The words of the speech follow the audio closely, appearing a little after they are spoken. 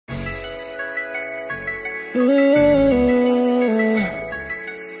Ooh,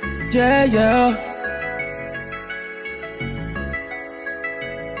 yeah, yeah.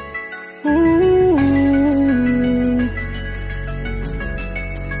 Ooh.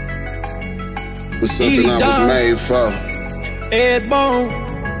 Was something I was made for.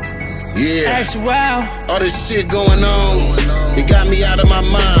 E.D.I. Yeah. Actual. All this shit going on, it got me out of my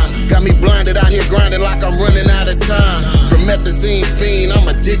mind. Got me blinded out here grinding like I'm running out of time. Promethazine fiend, I'm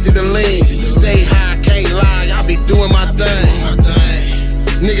addicted to lean. Stay high, can't lie, I be doing my thing.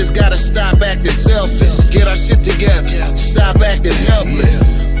 Niggas gotta stop acting selfish. Get our shit together, stop acting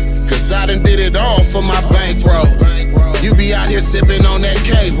helpless. Cause I done did it all for my bankroll. You be out here sipping on that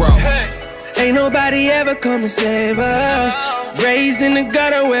K-roll. Ain't nobody ever come and save us. Raised in the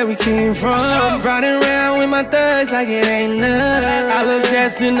gutter where we came from. Riding around with my thugs like it ain't none. I looked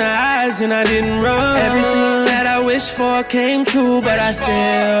death in the eyes and I didn't run. Everything that I wished for came true, but I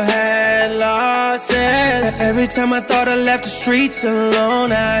still had losses. Every time I thought I left the streets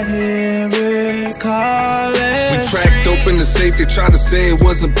alone, I hear it calling. We cracked open the safe, they tried to say it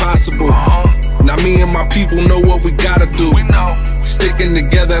wasn't possible. Now me and my people know what we gotta do. Sticking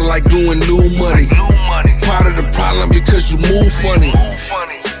together like glue and new money. Part of the problem because you move funny.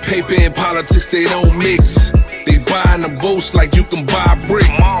 Paper and politics, they don't mix. They buying the votes like you can buy a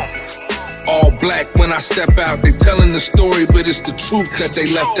brick. All black when I step out. They telling the story, but it's the truth that they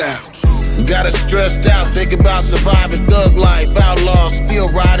left out. Got us stressed out, think about surviving thug life. Outlaw, still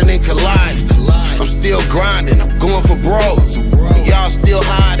riding and colliding. I'm still grinding, I'm going for broke. Y'all still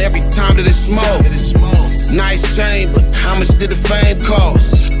hide every time that it's smoke. Nice chain, but how much did the fame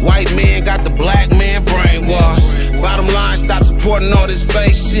cost? White man got the black man brainwashed. Bottom line, stop supporting all this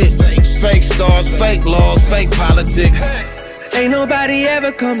fake shit. Fake stars, fake laws, fake politics. Ain't nobody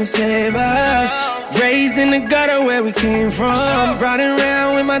ever come and save us. Raised in the gutter where we came from. Riding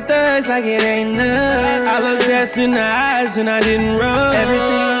around with my thugs like it ain't none. I looked death in the eyes and I didn't run.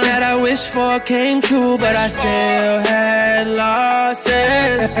 Everything that I wished for came true, but I still had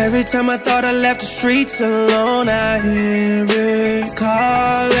losses. Every time I thought I left the streets alone, I hear it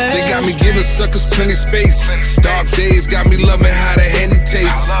calling. They got me giving suckers plenty space. Dark days got me loving how the Henny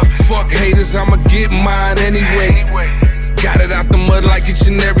tastes. Fuck haters, I'ma get mine anyway. Got it out the mud like each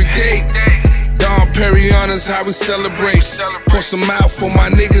and every day. Don Perry on us, how we celebrate. Pour some out for my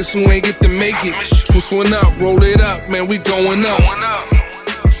niggas who ain't get to make it. Twist one up, roll it up, man, we going up.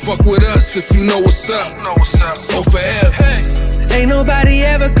 Fuck with us if you know what's up. Oh, forever. Ain't nobody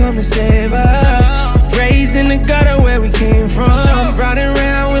ever come and save us. Raised in the gutter where we came from. Riding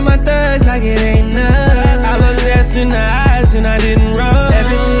around with my thugs like it ain't none. I looked death in the eyes and I didn't run.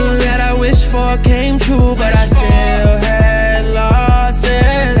 Everything that I wished for came true, but I still had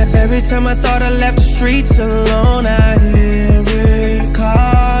losses. Every time I thought I left the streets alone, I